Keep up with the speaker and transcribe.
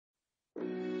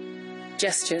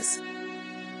Gestures,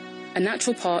 a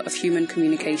natural part of human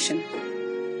communication.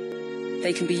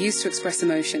 They can be used to express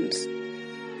emotions,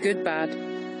 good, bad,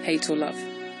 hate or love.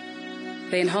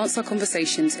 They enhance our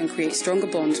conversations and create stronger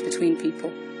bonds between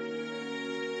people.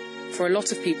 For a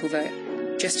lot of people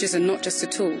though, gestures are not just a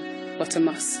tool, but a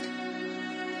must.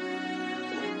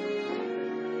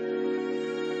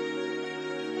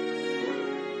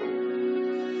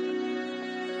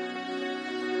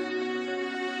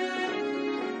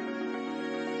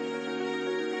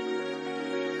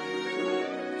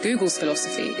 Google's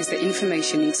philosophy is that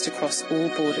information needs to cross all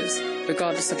borders,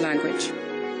 regardless of language,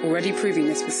 already proving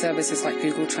this with services like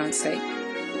Google Translate.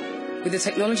 With the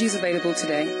technologies available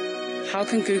today, how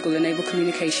can Google enable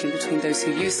communication between those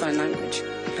who use sign language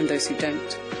and those who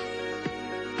don't?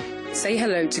 Say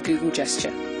hello to Google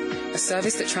Gesture, a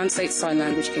service that translates sign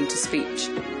language into speech.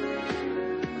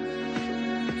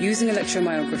 Using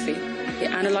electromyography,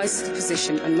 it analyzes the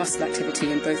position and muscle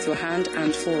activity in both your hand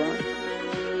and forearm.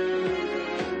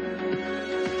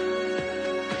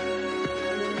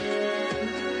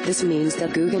 This means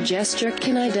that Google Gesture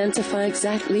can identify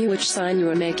exactly which sign you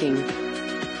are making.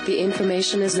 The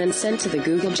information is then sent to the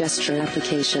Google Gesture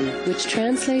application, which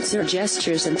translates your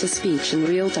gestures into speech in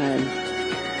real time.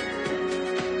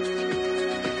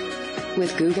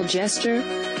 With Google Gesture,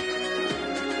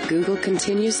 Google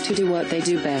continues to do what they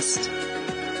do best,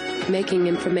 making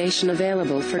information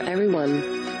available for everyone,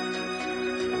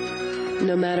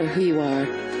 no matter who you are,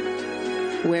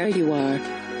 where you are,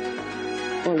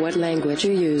 or what language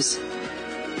you use.